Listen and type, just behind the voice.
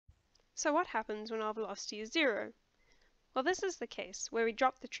So what happens when our velocity is 0? Well, this is the case where we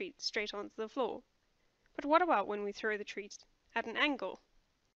drop the treat straight onto the floor. But what about when we throw the treat at an angle?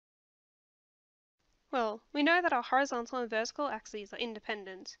 Well, we know that our horizontal and vertical axes are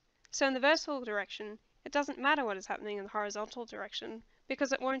independent. So in the vertical direction, it doesn't matter what is happening in the horizontal direction,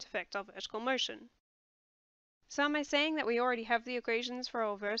 because it won't affect our vertical motion. So am I saying that we already have the equations for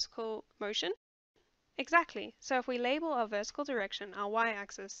our vertical motion? Exactly. So if we label our vertical direction our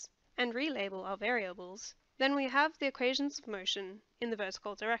y-axis, and relabel our variables, then we have the equations of motion in the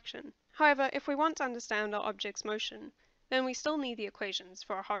vertical direction. However, if we want to understand our object's motion, then we still need the equations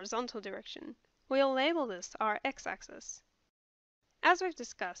for our horizontal direction. We'll label this our x-axis. As we've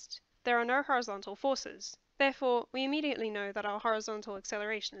discussed, there are no horizontal forces. Therefore, we immediately know that our horizontal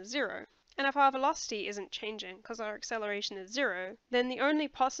acceleration is 0. And if our velocity isn't changing because our acceleration is 0, then the only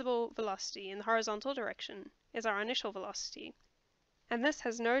possible velocity in the horizontal direction is our initial velocity. And this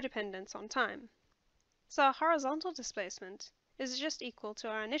has no dependence on time. So our horizontal displacement is just equal to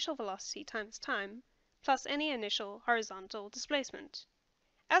our initial velocity times time, plus any initial horizontal displacement.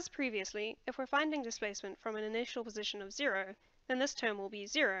 As previously, if we're finding displacement from an initial position of 0, then this term will be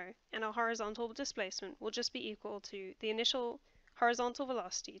 0, and our horizontal displacement will just be equal to the initial horizontal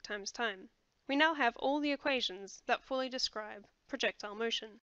velocity times time. We now have all the equations that fully describe projectile motion.